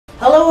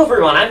Hello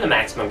everyone, I'm the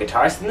Maximum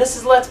Guitarist, and this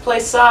is Let's Play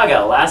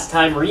Saga. Last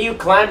time Ryu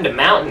climbed a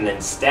mountain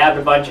and stabbed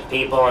a bunch of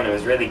people, and it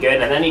was really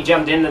good, and then he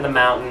jumped into the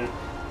mountain,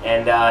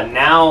 and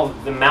now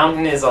the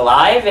mountain is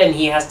alive, and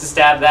he has to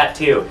stab that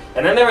too.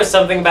 And then there was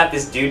something about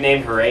this dude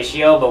named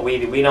Horatio, but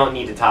we don't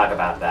need to talk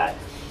about that.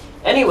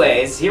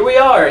 Anyways, here we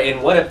are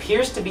in what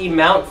appears to be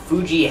Mount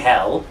Fuji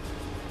Hell.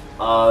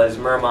 There's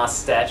Murama's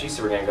statue,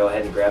 so we're going to go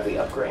ahead and grab the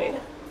upgrade.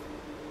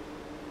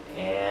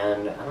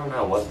 And, I don't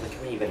know, what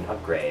can we even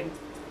upgrade?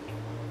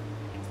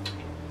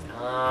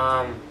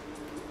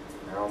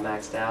 They're all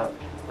maxed out.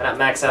 Why not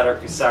max out our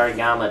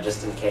Kusarigama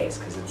just in case,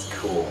 because it's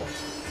cool.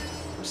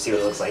 We'll see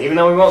what it looks like. Even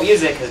though we won't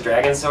use it, because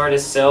Dragon Sword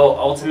is so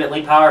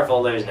ultimately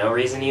powerful, there's no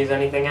reason to use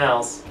anything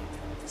else.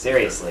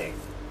 Seriously.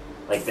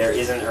 Like, there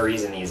isn't a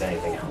reason to use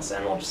anything else,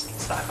 and we'll just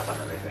stock up on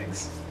other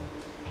things.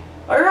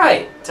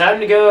 Alright,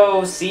 time to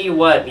go see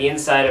what the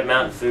inside of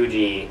Mount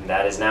Fuji,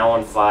 that is now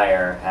on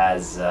fire,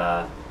 has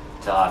to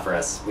offer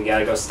us. We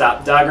gotta go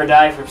stop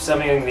Dagradai from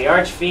summoning the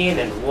Archfiend,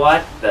 and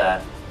what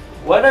the...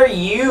 What are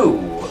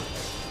you?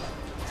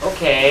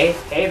 Okay,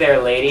 hey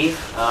there, lady.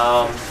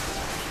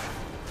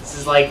 This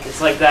is like, it's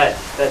like that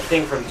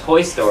thing from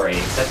Toy Story,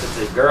 except it's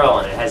a girl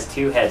and it has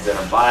two heads and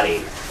a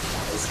body.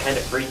 It's kind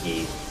of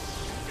freaky.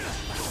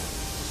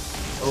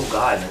 Oh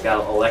god, and they've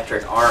got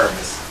electric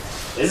arms.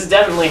 This is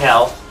definitely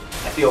hell.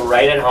 I feel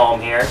right at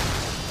home here.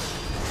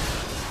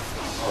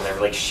 Oh,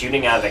 they're like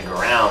shooting out of the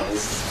ground.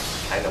 This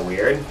is kind of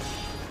weird.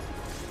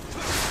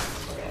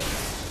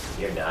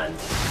 Okay, you're done.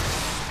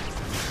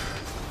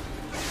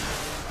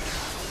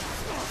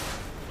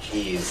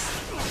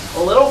 Jeez.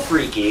 A little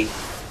freaky.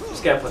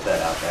 Just gotta put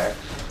that out there.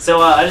 So,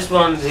 I just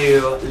wanted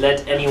to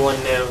let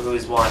anyone know who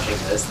is watching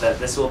this that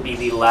this will be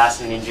the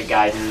last Ninja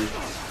Gaiden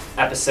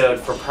episode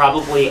for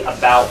probably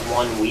about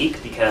 1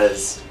 week,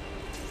 because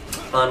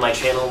on my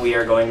channel we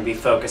are going to be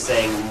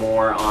focusing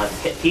more on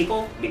Pit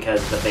People,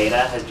 because the beta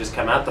has just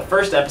come out. The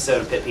first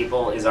episode of Pit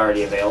People is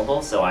already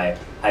available, so I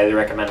highly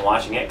recommend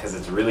watching it, because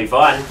it's really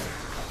fun.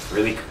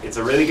 It's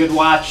a really good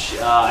watch.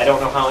 I don't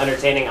know how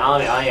entertaining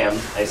I am.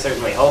 I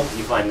certainly hope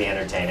you find me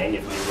entertaining.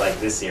 If you like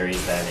this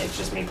series, then it's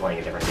just me playing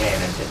a different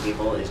game, and Pit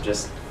People is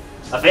just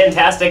a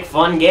fantastic,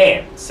 fun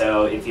game.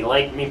 So if you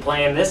like me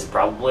playing this,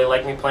 probably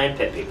like me playing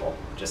Pit People.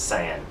 Just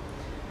saying.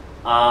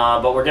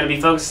 But we're going to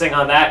be focusing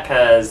on that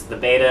because the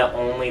beta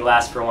only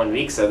lasts for 1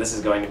 week, so this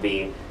is going to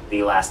be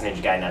the last Ninja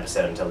Gaiden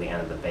episode until the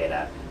end of the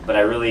beta. But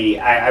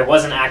I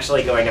wasn't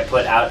actually going to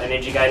put out a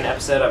Ninja Gaiden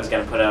episode. I was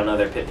going to put out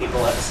another Pit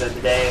People episode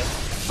today.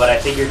 But I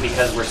figured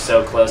because we're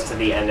so close to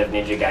the end of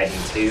Ninja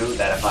Gaiden 2,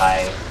 that if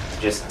I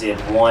just did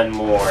one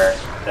more,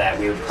 that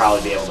we would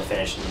probably be able to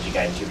finish Ninja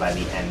Gaiden 2 by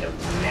the end of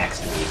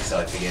next week. So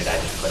I figured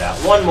I'd just put out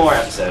one more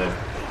episode of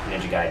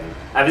Ninja Gaiden.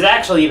 I was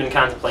actually even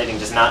contemplating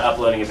just not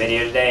uploading a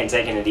video today and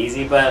taking it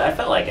easy, but I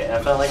felt like it.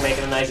 I felt like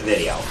making a nice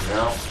video, you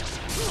know?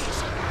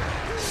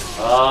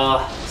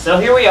 So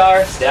here we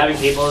are, stabbing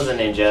people as a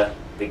ninja,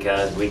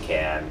 because we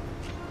can.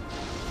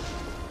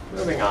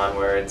 Moving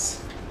onwards.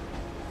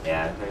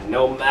 Yeah,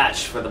 no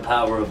match for the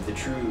power of the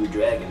true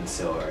Dragon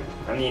Sword.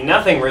 I mean,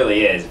 nothing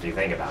really is, if you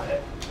think about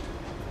it.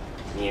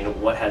 I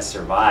mean, what has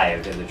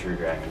survived is the true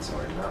Dragon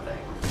Sword? Nothing.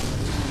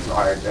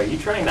 Are you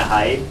trying to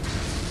hide?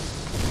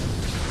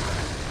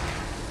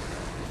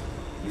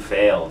 You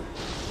failed.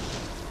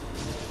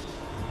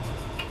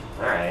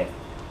 Alright.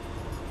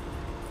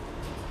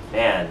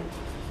 Man,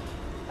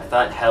 I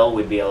thought hell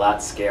would be a lot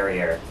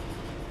scarier.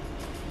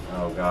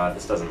 Oh god,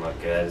 this doesn't look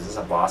good. Is this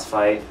a boss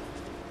fight?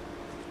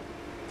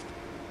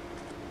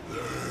 There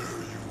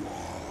you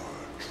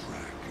are,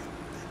 Dragon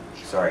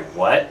Ninja. Sorry,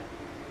 what?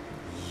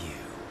 You.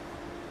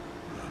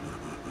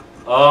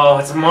 Oh,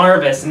 it's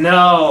Marbus,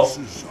 no! This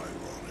is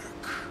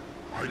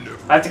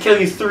ironic. I have to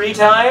kill you 3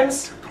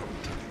 times?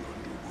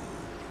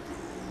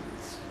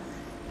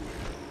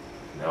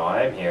 No,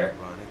 I'm here.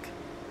 Ironic?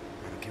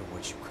 I don't care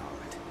what you call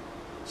it.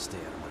 Stay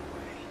out of my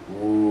way.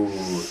 Ooh.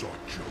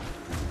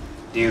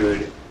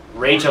 Dude,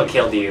 Rachel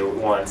killed you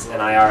once,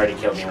 and I already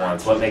killed you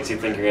once. What makes you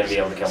think you're gonna be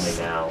able to kill me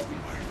now?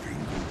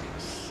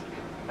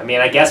 I mean,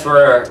 I guess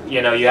we're,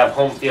 you know, you have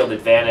home field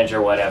advantage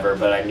or whatever,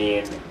 but I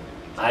mean,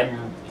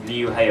 I'm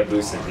Ryu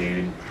Hayabusa,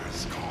 dude.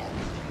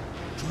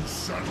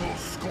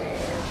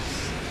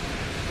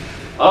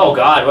 Oh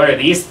god, what are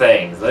these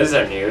things? Those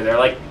are new. They're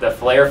like the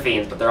Flare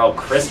Fiends, but they're all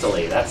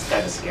crystally. That's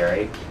kind of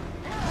scary.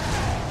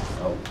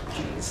 Oh,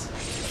 jeez.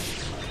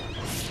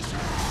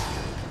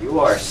 You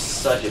are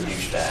such a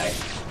douchebag.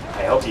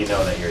 I hope you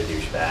know that you're a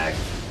douchebag.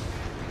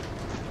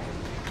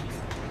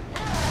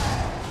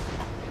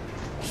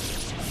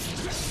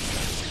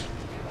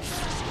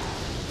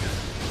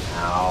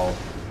 Ow.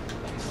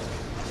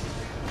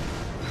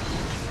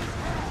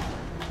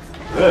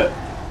 Ugh.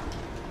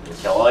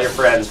 Kill all your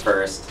friends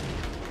first.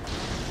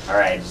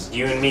 Alright, just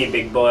you and me,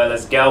 big boy.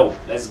 Let's go.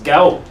 Let's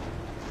go.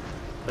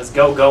 Let's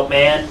go, goat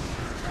man.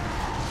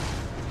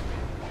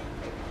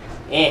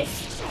 Eh.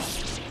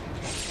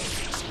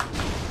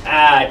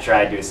 Ah, I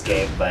tried to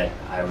escape, but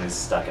I was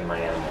stuck in my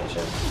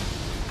animation.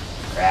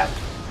 Crap.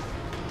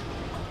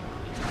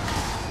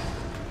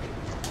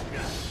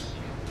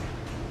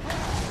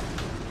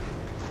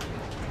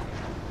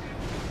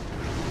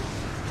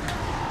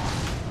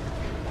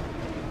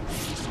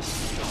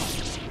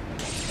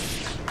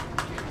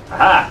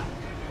 Aha!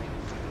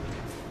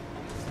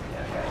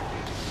 Yeah, okay.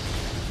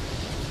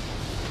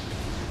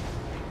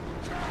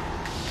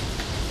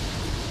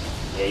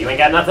 Yeah, you ain't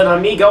got nothing on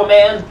me, go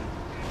man!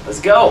 Let's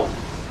go!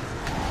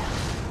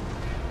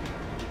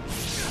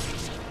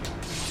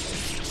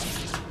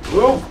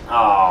 Move!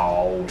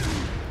 Oh,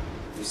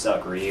 you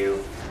suck,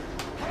 Ryu.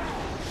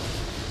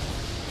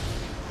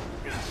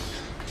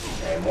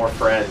 Okay, more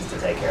friends to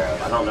take care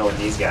of. I don't know what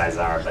these guys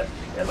are, but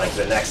they're like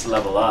the next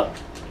level up.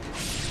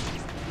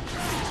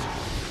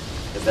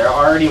 Because there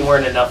already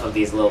weren't enough of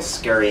these little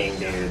scurrying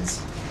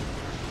dudes.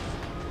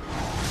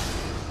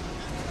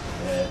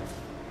 Yeah.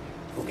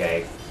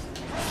 Okay.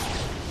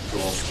 It's a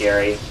little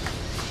scary.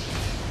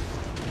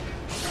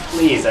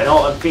 Please, I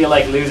don't feel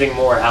like losing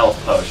more health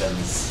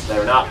potions.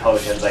 They're not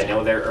potions, I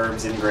know they're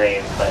herbs and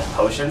grains, but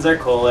potions are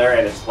cooler,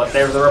 and it's what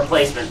they're the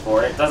replacement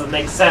for. It doesn't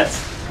make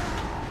sense.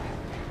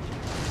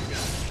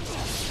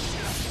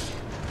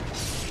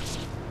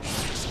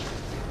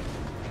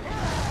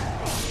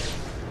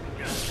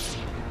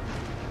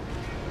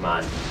 Come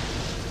on.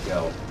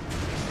 Go.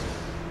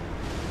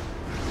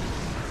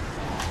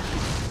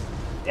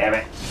 Damn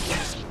it.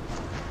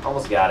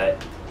 Almost got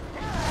it.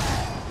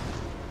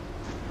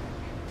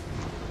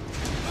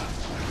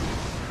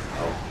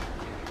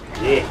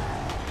 Yeah.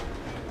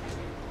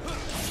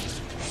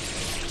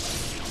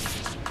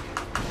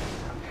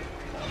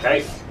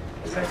 Okay.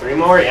 Is there 3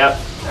 more? Yep.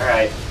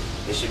 Alright.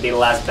 This should be the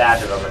last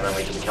batch of them, and then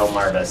we can kill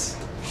Marbus.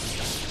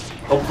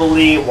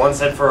 Hopefully,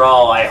 once and for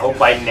all, I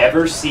hope I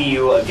never see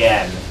you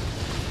again.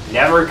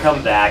 Never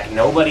come back.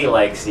 Nobody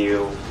likes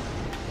you.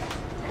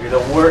 You're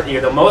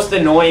the most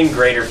annoying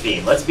Greater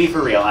Fiend. Let's be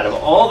for real. Out of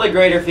all the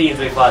Greater Fiends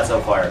we fought so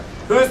far,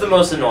 who's the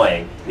most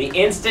annoying? The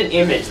instant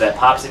image that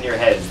pops in your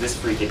head is this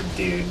freaking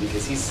dude,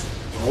 because he's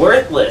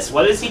worthless.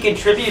 What has he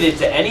contributed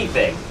to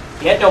anything?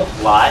 He had no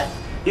plot.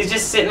 He's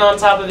just sitting on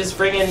top of his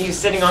friggin', he was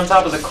sitting on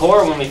top of the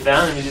core when we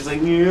found him. He's just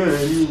like, yeah,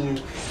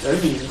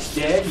 I mean,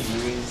 stab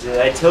you.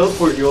 I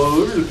teleport you all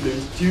over the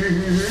place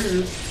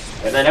too.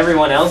 And then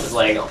everyone else is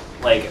like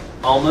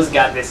almost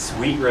got this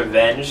sweet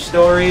revenge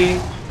story.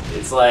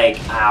 It's like,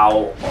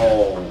 ow,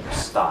 oh,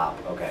 stop,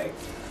 okay.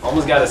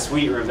 Almost got a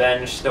sweet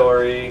revenge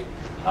story.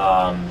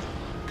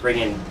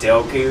 Friggin'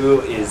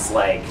 Doku is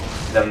like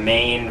the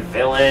main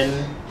villain.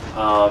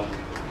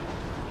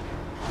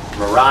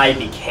 Mirai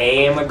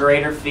became a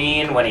Greater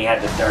Fiend when he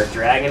had the Dark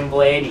Dragon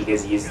Blade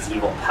because he used his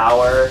evil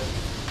power.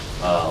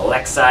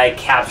 Alexei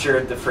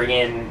captured the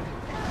friggin'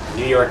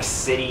 New York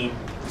City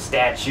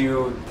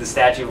statue, the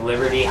Statue of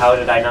Liberty. How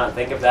did I not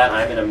think of that?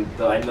 I'm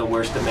the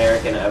worst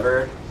American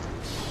ever.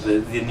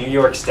 The New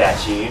York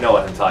statue, you know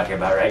what I'm talking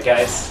about, right,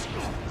 guys?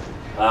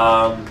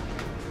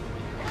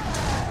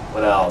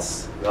 What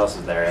else? Who else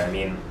is there? I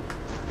mean,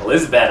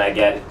 Elizabeth, I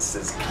guess,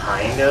 is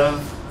kind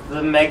of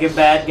the mega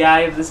bad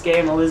guy of this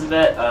game,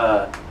 Elizabeth.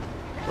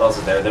 Who else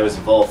is there? There was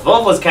Wolf.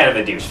 Wolf was kind of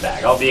a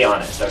douchebag, I'll be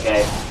honest,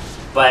 okay?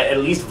 But at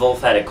least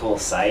Wolf had a cool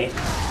sight.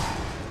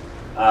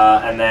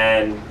 And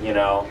then, you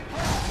know,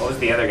 what was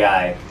the other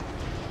guy?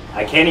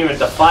 I can't even,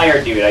 the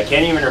fire dude, I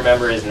can't even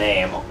remember his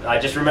name. I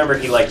just remember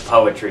he liked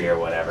poetry or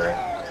whatever.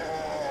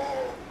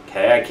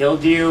 Okay, I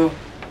killed you.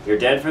 You're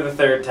dead for the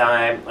 3rd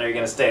time. Are you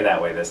gonna stay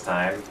that way this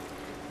time?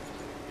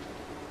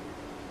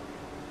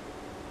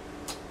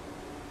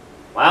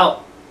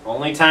 Well,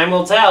 only time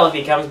will tell if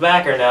he comes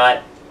back or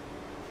not.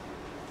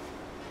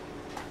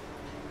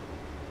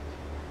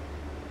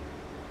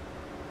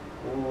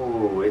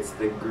 Ooh, it's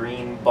the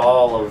green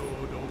ball of...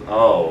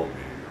 Oh.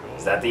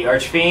 Is that the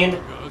Archfiend?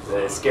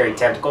 The scary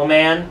tentacle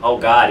man? Oh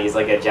god, he's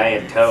like a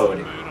giant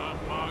toad.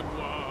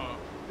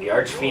 The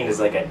Archfiend is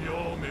like a...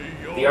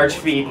 The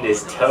Archfiend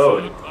is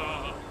Toad.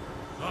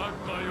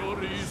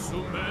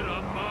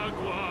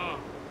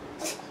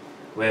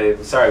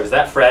 Wait, sorry, was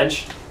that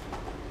French?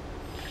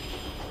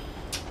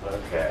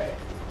 Okay.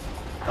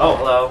 Oh,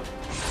 hello.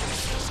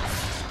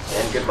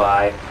 And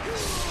goodbye.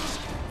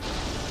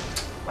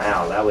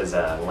 Wow, that was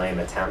a lame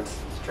attempt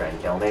to try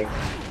and kill me.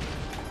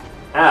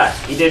 Ah,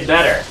 he did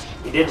better.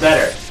 He did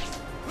better.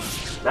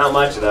 Not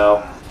much,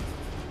 though.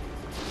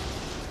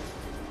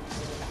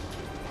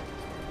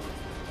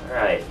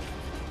 Alright.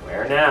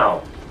 Where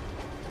now?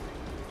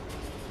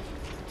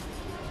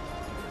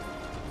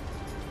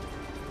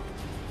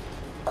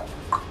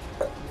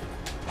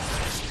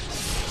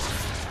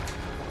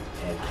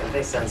 And can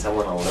they send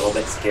someone a little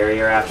bit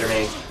scarier after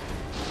me?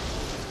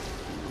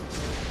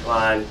 Come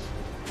on.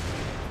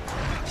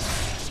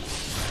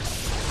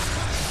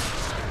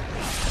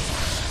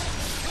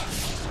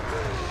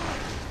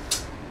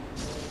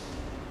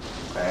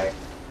 Okay.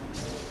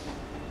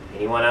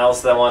 Anyone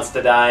else that wants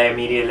to die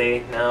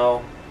immediately?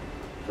 No?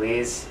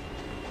 Please?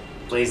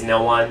 Please,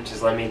 no one.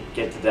 Just let me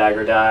get to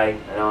Dagger die.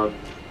 I don't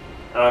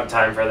have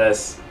time for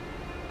this.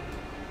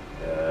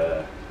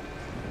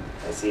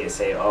 I see a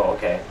save. Oh,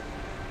 okay.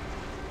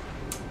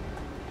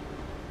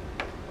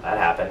 That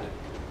happened.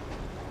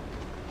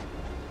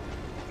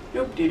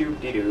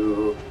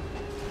 Doop-de-doop-de-doo.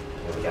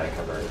 Okay, we gotta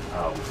cover...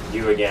 Oh,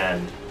 you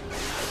again.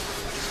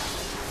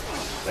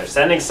 They're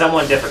sending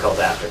someone difficult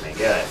after me.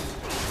 Good.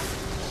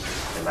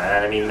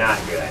 I mean, not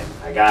good.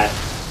 I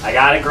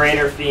got a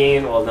Greater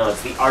Fiend. Well, no,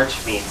 it's the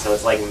Archfiend, so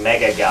it's like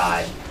Mega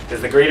God.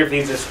 Because the Greater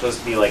Fiends are supposed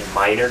to be like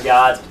minor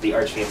gods, but the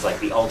Archfiend's like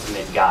the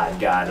ultimate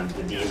god of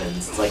the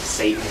demons. It's like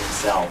Satan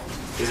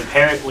himself. He's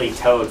apparently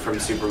Toad from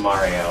Super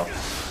Mario.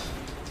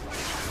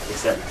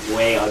 Except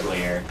way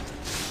uglier.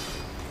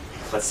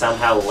 But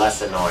somehow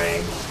less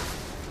annoying.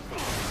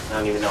 I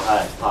don't even know how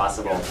that's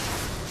possible.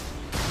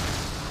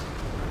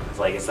 It's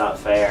like, it's not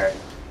fair.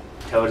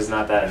 Toad is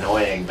not that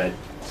annoying, but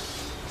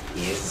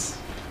he is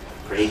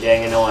pretty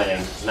dang annoying.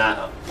 It's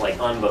not, like,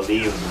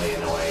 unbelievably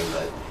annoying,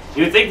 but...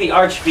 You would think the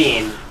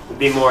Archfiend would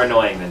be more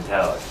annoying than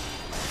Toad.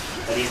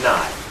 But he's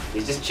not.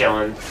 He's just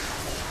chilling.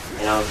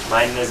 You know,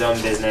 minding his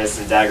own business,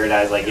 and Dagger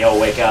Die's like, yo,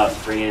 wake up,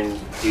 freaking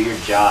do your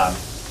job.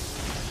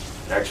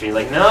 And Archfiend's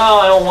like, no,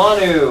 I don't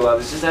want to. I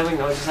was just having a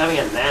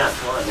nap.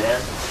 Come on,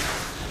 man.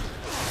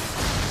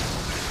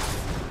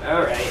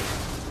 Alright.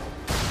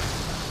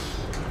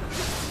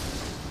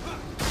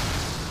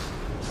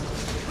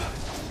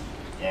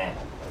 Yeah.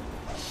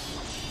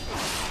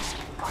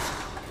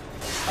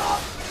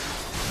 Stop.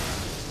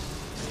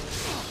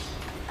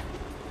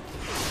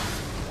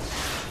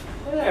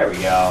 There we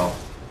go.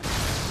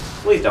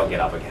 Please don't get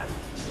up again.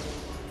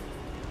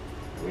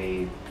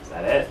 Is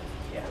that it?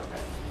 Yeah,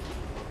 okay.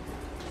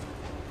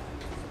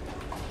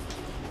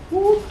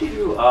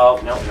 Whoop-de-doo. Oh,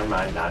 no, never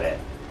mind, not it.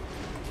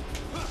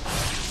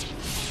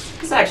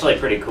 It's actually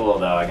pretty cool,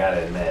 though, I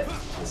gotta admit,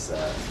 this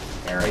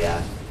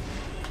area.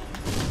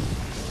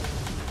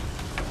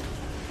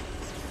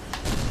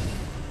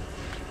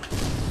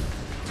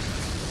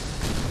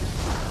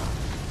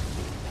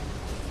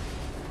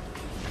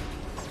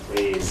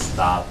 Please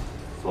stop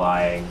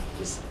flying.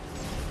 Just...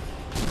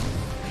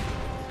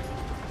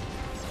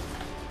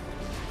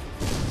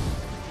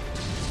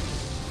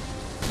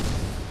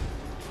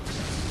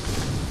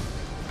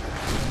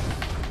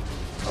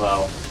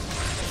 Hello.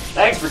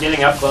 Thanks for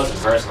getting up close and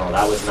personal.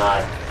 That was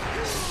not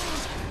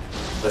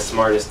the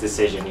smartest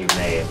decision you've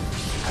made,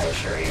 I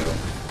assure you.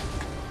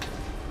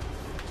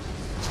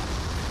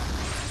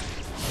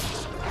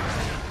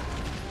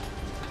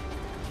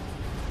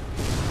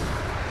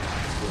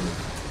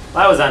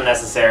 That was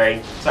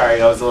unnecessary. Sorry,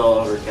 that was a little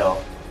overkill.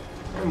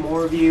 Are there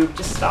more of you?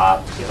 Just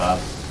stop. Give up.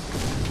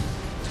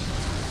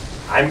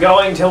 I'm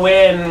going to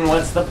win!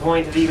 What's the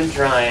point of even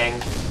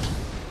trying?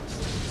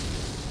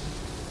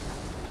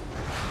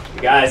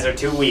 You guys are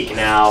too weak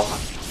now.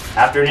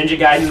 After Ninja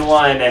Gaiden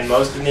 1 and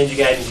most of Ninja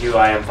Gaiden 2,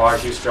 I am far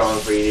too strong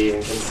for you to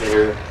even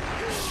consider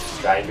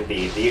trying to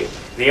beat.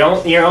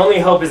 Your only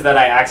hope is that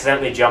I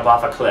accidentally jump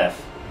off a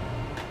cliff.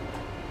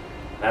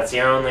 That's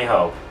your only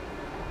hope.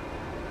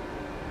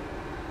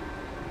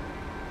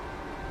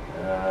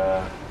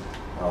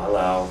 Oh,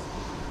 hello.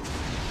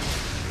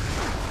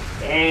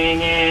 Dang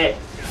it!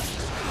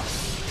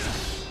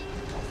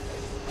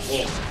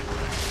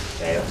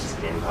 Okay, let's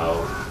just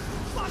info.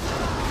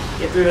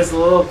 Get through this a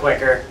little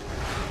quicker.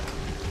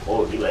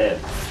 Oh, he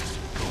lived.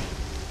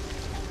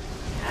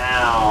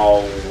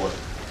 Ow.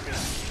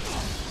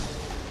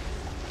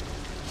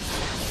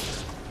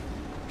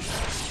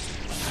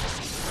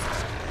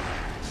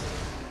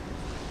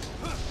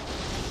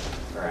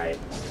 Alright.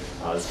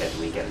 Oh, this guy's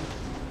weakened.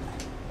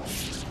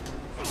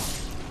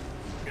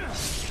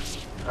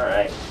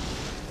 Alright.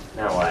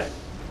 Now what?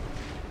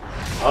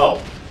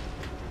 Oh.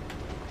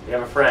 We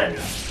have a friend.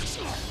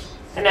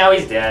 And now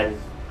he's dead.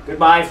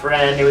 Goodbye,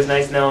 friend. It was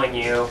nice knowing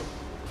you.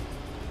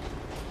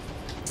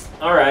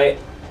 Alright.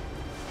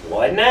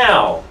 What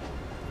now?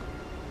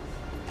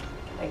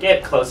 I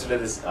get closer to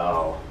this...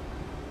 Oh.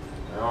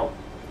 Well.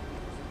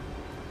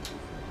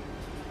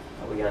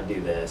 How are we gonna do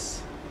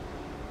this?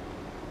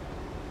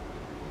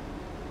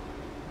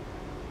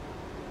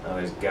 Oh,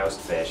 there's ghost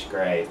fish.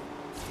 Great.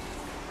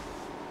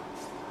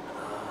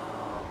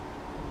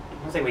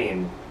 I don't think we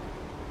can...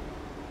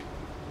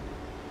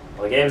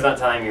 Well, the game's not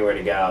telling me where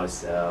to go,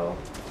 so...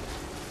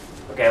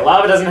 Okay,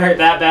 lava doesn't hurt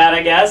that bad,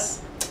 I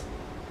guess.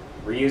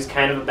 Ryu's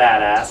kind of a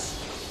badass.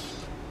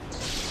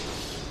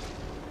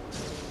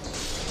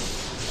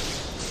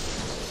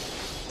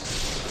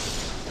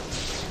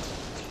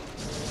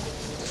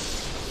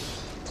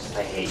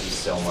 I hate you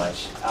so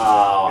much.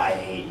 Oh, I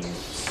hate you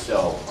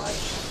so much.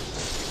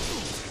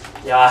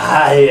 Yeah,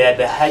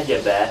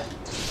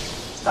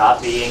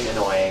 stop being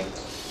annoying.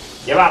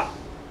 Give up!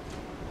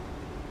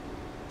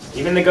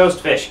 Even the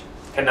ghost fish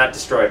cannot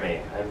destroy me.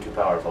 I'm too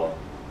powerful.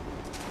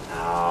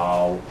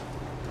 Ow.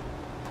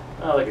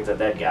 Oh, look, it's a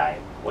dead guy.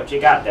 What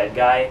you got, dead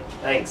guy?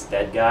 Thanks,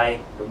 dead guy.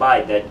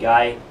 Goodbye, dead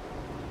guy.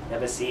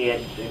 Never see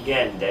it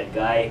again, dead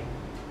guy.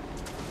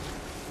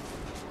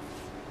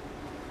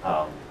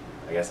 Oh,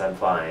 I guess I'm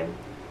fine.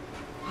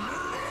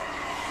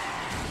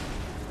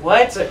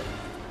 What?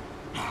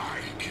 I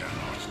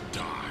cannot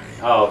die.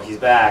 Oh, he's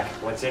back.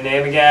 What's your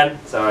name again?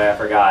 Sorry, I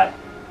forgot.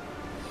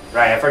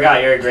 Right, I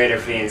forgot you're a Greater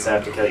Fiend, so I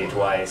have to kill you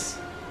twice.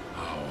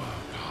 Our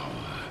power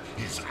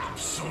is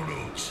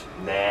absolute.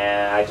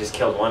 Nah, I just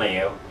killed one of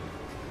you.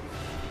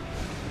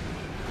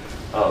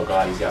 Oh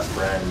god, he's got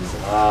friends.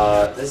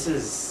 This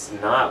is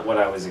not what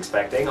I was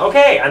expecting.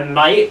 Okay, I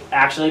might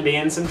actually be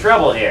in some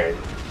trouble here.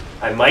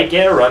 I might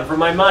get a run for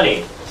my money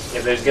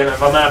if I'm gonna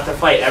have to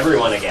fight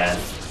everyone again.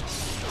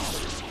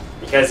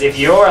 Because if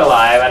you're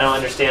alive, I don't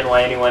understand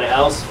why anyone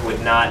else would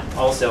not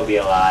also be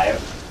alive.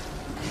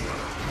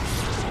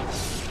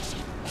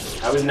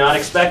 I was not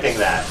expecting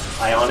that.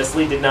 I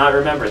honestly did not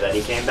remember that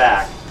he came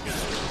back.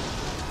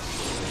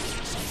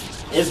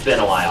 It's been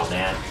a while,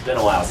 man. It's been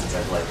a while since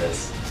I played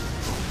this.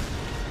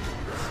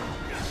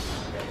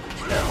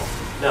 No.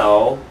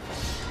 No.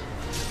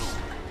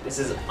 This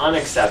is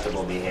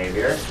unacceptable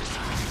behavior.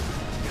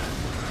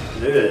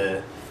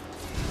 Ugh.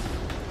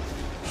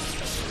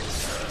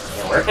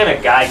 Man, where can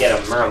a guy get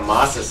a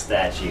Muramasa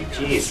statue?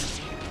 Jeez.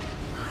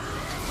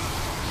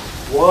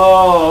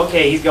 Whoa,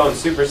 okay, he's going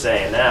Super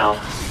Saiyan now.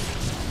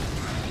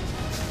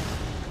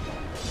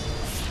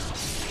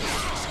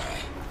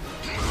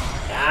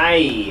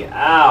 Aye,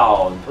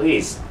 ow,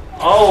 please.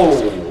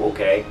 Oh,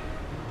 okay.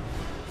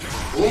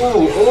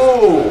 Ooh,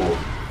 ooh.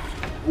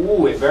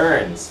 Ooh, it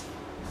burns.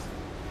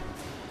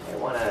 I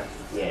wanna,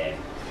 yeah.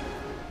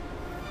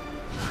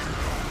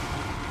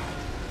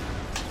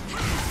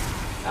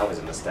 That was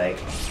a mistake.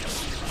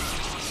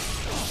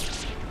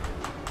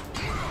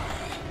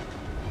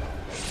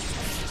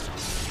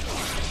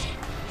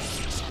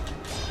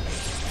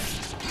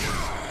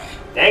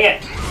 Dang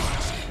it!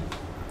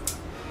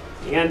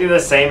 You gonna do the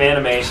same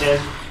animation?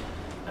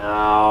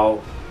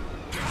 Oh.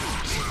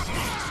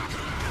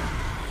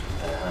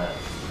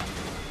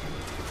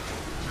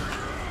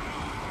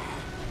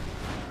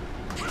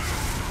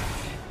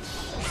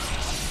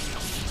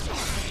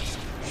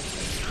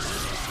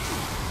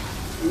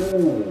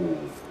 Ooh.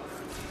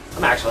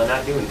 I'm actually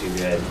not doing too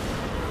good.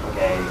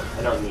 Okay,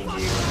 I don't need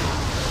you.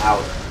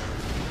 Out.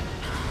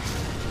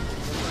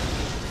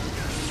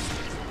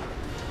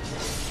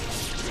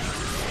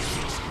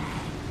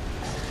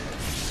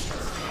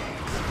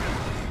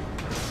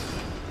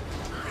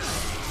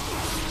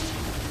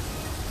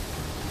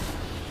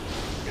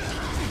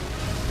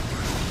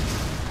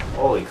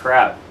 Holy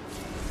crap.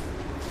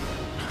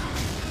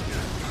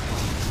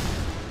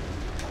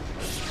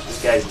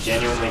 This guy's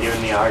genuinely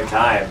giving me a hard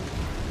time.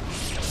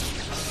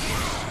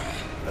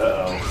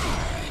 Uh-oh.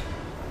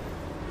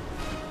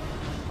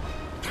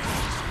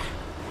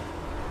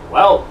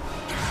 Well.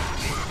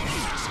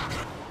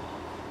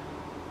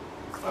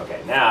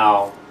 Okay,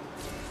 now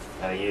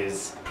gotta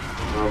use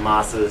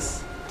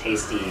Murumasa's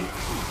tasty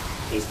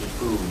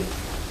food.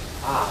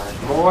 Ah,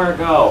 there's more.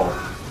 Go.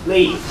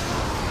 Leave.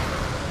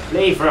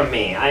 Flee from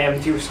me. I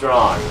am too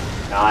strong.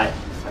 Not.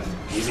 I'm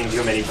using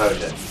too many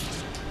potions.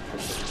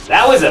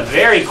 That was a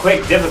very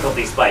quick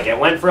difficulty spike. It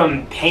went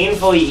from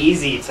painfully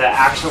easy to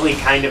actually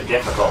kind of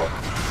difficult.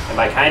 And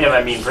by kind of,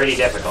 I mean pretty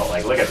difficult.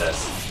 Like, look at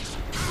this.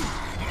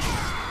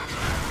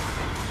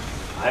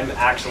 I'm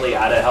actually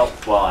out of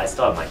health. Well, I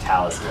still have my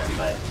talisman,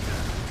 but...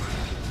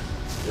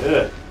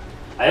 Ugh.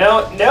 I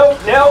don't... Nope,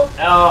 nope.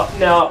 Oh,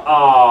 no.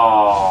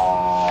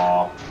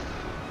 Oh.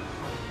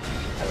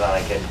 I thought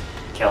I could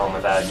kill him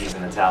without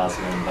using the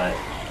talisman, but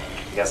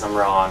I guess I'm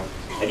wrong.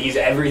 I'd use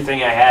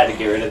everything I had to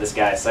get rid of this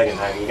guy a second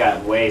time. He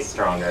got way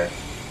stronger.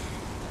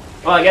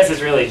 Well, I guess it's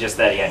really just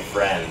that he had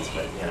friends,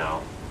 but, you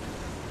know.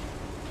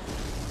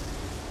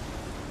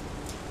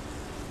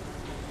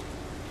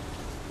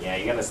 Yeah,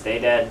 you gonna stay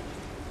dead?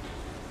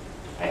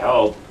 I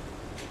hope.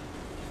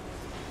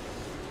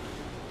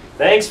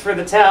 Thanks for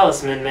the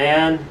talisman,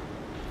 man.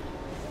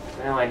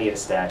 Now I need a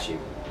statue.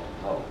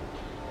 Oh.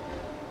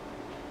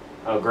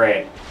 Oh,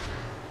 great.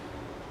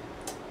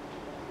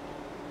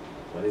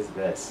 What is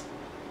this?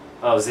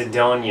 Oh,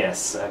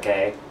 Zidonius.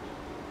 Okay.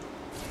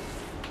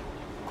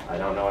 I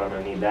don't know what I'm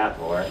gonna need that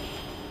for.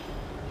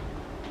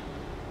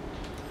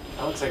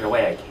 That looks like the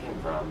way I came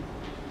from.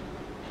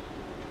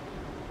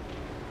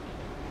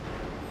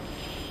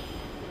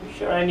 You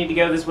sure I need to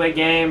go this way,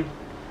 game?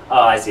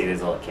 Oh, I see. There's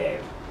a little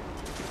cave.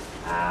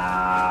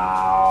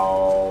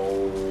 Ow.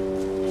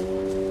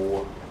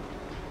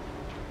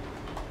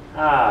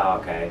 Oh,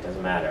 okay. It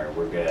doesn't matter.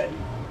 We're good.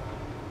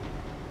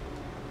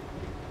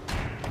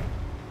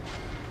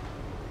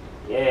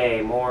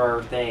 Yay,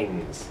 more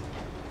things.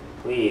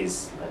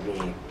 Please, let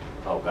me...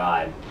 Oh,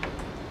 God.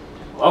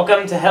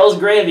 Welcome to Hell's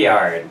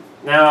Graveyard.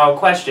 Now,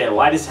 question.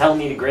 Why does Hell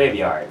need a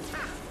graveyard?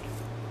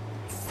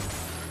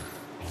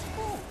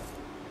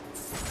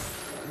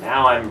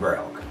 Now I'm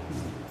broke.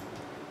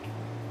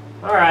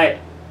 Alright.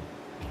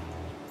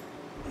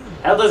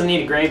 Hell doesn't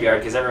need a graveyard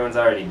because everyone's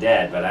already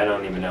dead, but I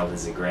don't even know if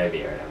this is a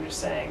graveyard. I'm just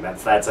saying.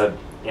 That's a,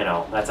 you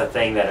know, that's a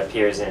thing that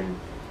appears in...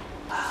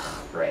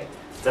 Great.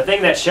 It's a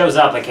thing that shows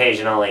up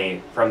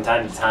occasionally from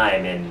time to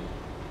time in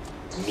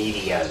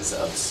medias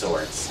of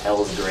sorts.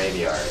 Hell's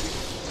Graveyard.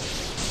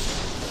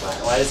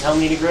 Why does Hell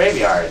need a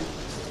graveyard?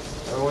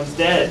 Everyone's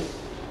dead.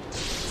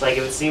 It's like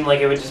it would seem like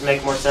it would just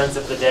make more sense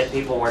if the dead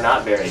people were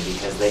not buried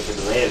because they could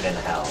live in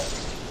Hell.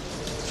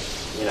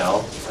 You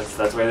know, that's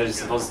what they're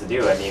supposed to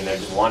do. I mean, they're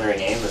just wandering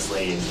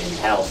aimlessly in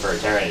Hell for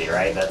eternity,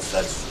 right? That's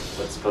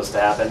what's supposed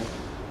to happen.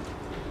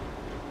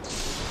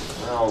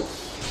 Well...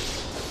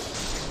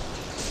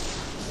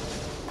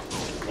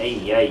 Hey,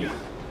 hey.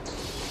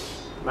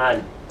 Come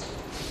on.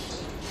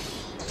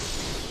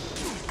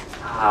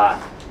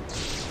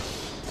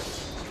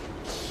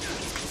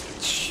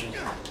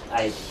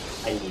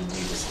 I need you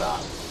to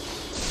stop.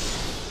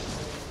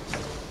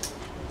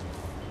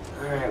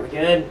 Alright, we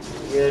good?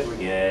 We good, we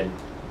good.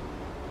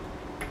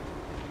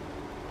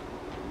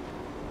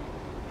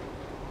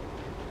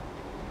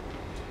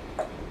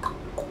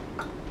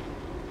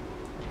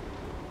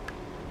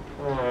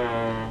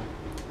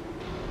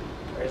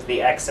 Where's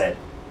the exit?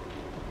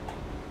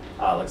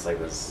 Oh, it looks like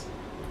there's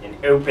an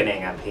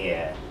opening up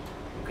here.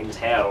 You can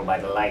tell by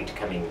the light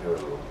coming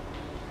through.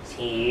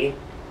 See?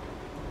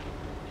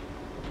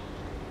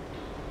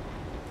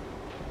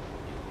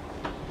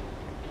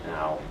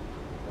 Ow.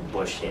 The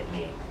bush hit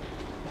me.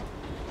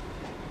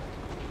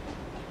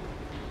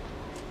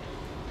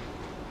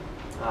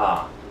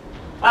 Ah.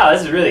 Wow,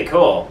 this is really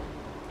cool.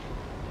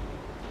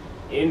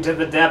 Into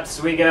the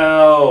depths we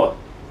go!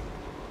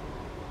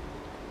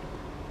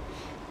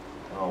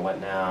 Oh, what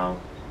now?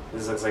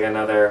 This looks like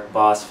another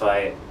boss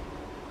fight.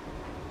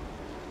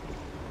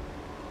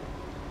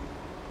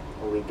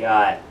 What we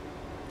got?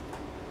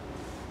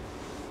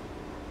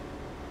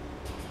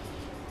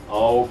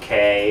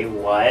 Okay,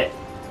 what?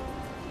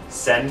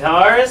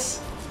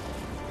 Centaurs?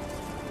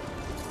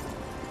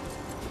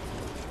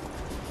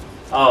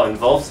 Oh, and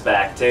Wolf's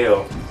back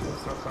too.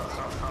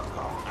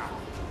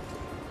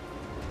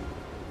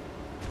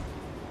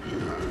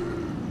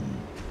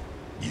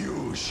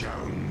 You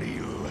shall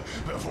kneel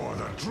before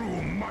the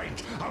true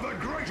might of the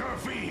greater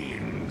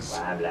fiends.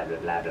 Blah blah blah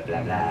blah blah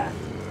blah blah.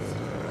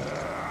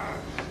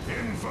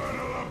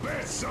 Infernal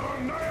abyss of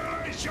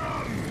annihilation.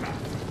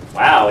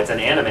 Wow, it's an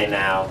anime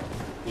now.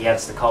 He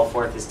has to call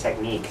forth his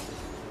technique.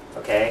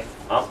 Okay.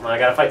 Oh, I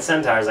gotta fight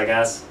centaurs, I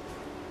guess.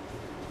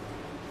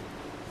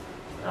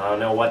 I don't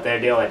know what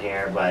they're doing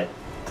here, but...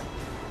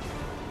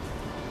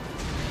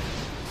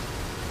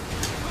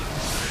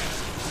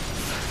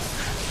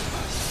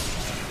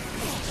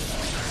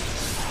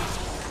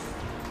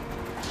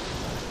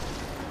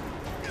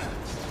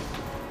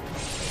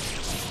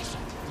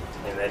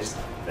 and they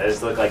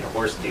just look like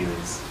horse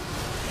dudes.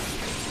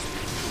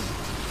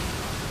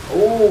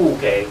 Ooh,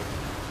 okay.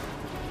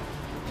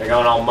 They're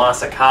going all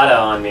Masakata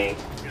on me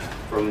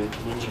from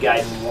Ninja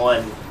Gaiden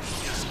 1.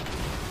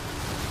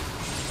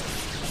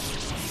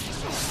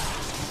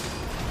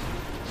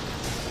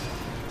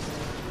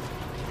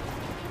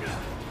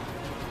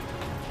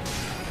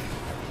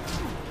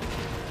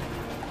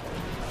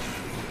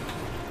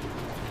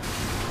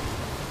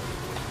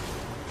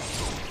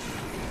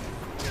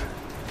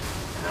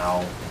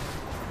 Ow.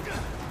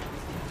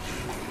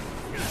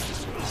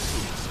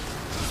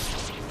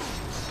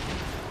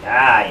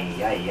 Ay,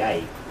 ay,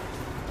 ay.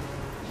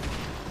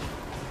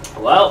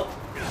 Well,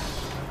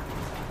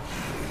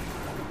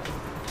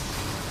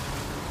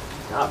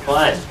 not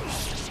fun.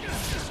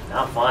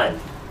 Not fun.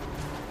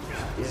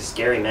 These are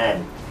scary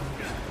men.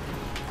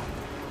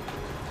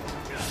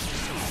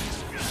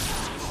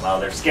 Well,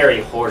 they're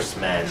scary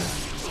horsemen,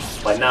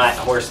 but not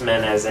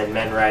horsemen as in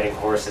men riding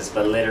horses,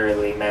 but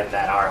literally men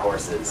that are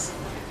horses.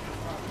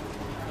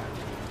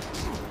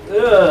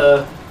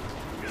 Ugh.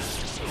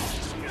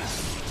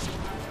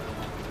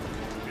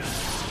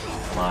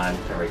 Come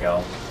on, there we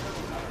go.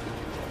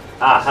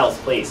 Ah,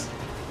 health, please.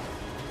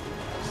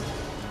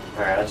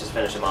 Alright, let's just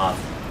finish him off.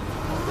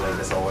 Hopefully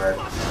this will work.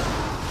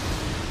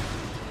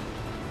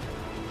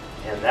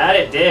 And that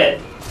it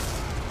did.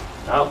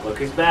 Oh, look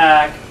who's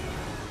back.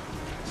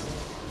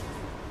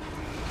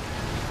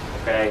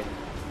 Okay.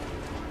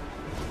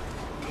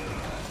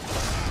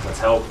 Let's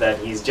hope that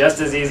he's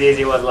just as easy as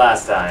he was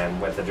last time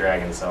with the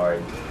dragon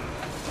sword.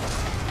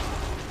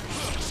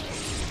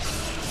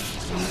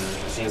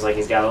 Seems like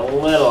he's got a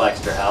little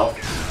extra health.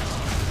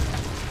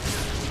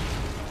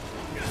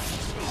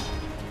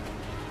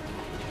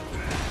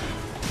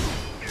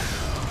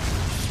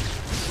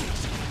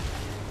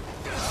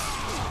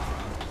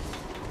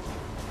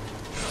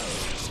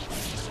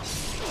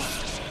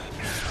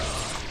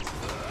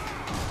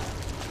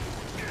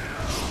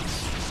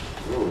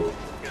 Ooh.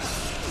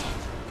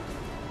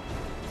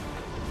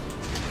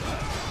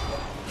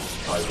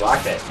 Oh, he's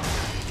blocked it.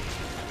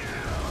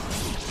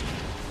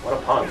 What a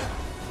punk.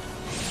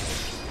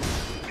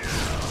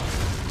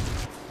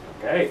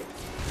 Okay.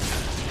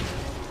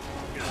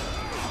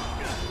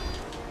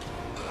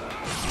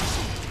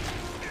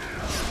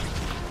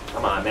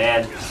 Come on,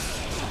 man.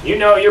 You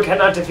know you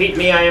cannot defeat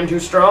me, I am too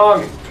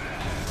strong.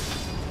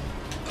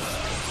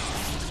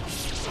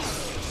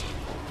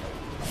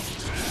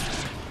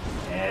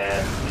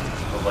 And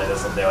hopefully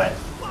this will do it.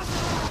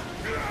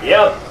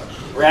 Yep,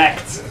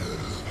 wrecked.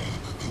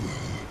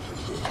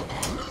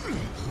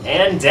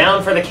 And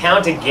down for the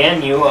count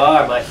again you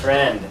are, my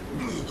friend.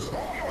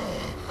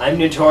 I'm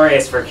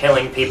notorious for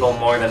killing people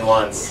more than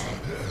once.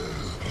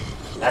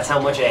 That's how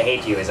much I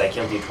hate you, is I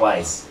killed you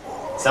twice.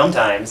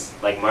 Sometimes,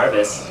 like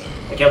Marvis,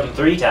 I killed him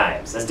 3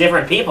 times, as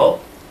different people.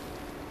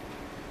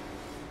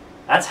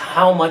 That's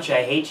how much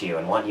I hate you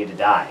and want you to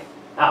die.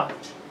 Oh.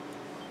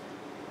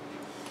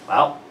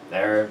 Well,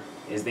 there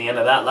is the end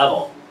of that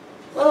level.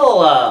 A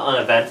little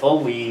uneventful.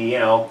 We,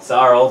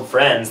 saw our old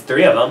friends,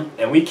 3 of them,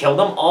 and we killed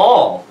them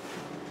all.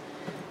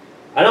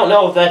 I don't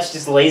know if that's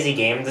just lazy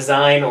game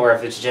design or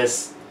if it's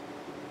just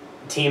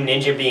Team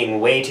Ninja being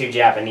way too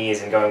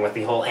Japanese and going with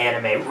the whole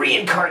anime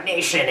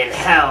reincarnation in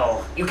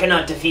hell. You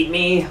cannot defeat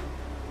me.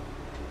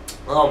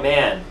 Oh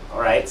man.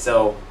 Alright,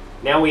 so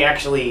now we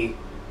actually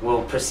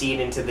will proceed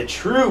into the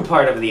true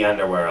part of the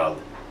underworld.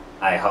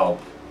 I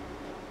hope.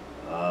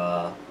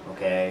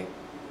 Okay.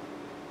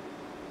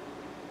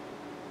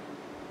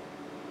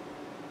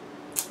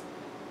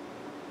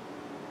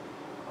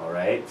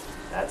 Alright.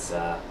 That's,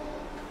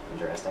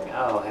 interesting.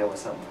 Oh, hey,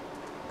 what's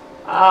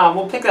up?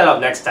 We'll pick that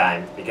up next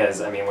time, because,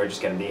 I mean, we're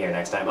just gonna be here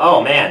next time.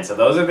 Oh, man, so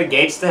those are the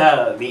gates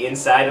to the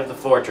inside of the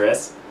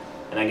fortress,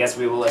 and I guess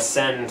we will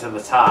ascend to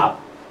the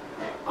top.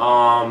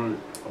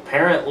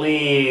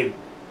 Apparently,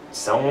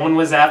 someone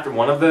was after,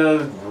 one of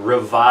the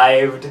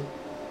revived,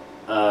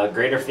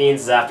 Greater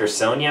Fiends is after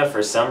Sonya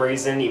for some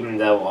reason, even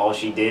though all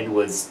she did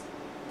was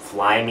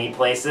fly me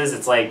places.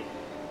 It's like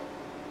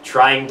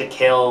trying to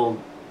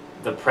kill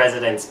the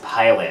president's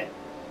pilot.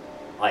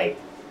 Like,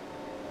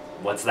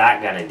 what's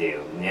that gonna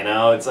do? You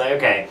know, it's like,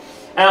 okay,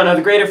 I don't know,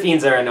 the Greater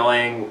Fiends are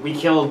annoying. We've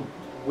killed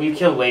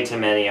way too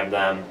many of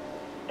them,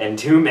 and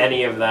too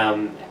many of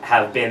them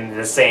have been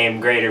the same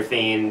Greater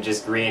Fiend,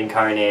 just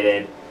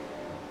reincarnated.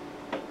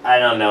 I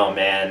don't know,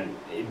 man.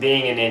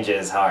 Being a ninja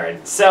is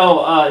hard.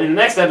 So, in the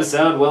next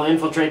episode, we'll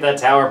infiltrate that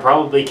tower,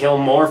 probably kill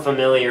more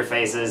familiar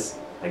faces,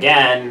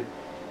 again,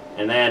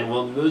 and then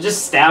we'll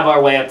just stab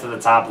our way up to the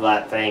top of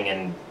that thing,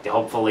 and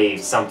hopefully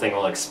something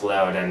will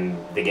explode, and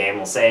the game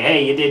will say,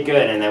 hey, you did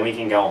good, and then we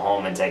can go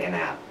home and take a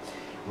nap.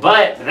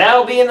 But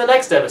that'll be in the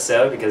next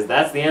episode, because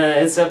that's the end of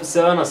this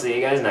episode, and I'll see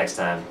you guys next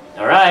time.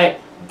 Alright,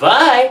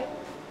 bye!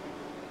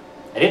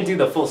 I didn't do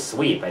the full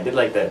sweep, I did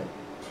like the...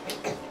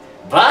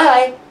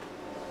 Bye!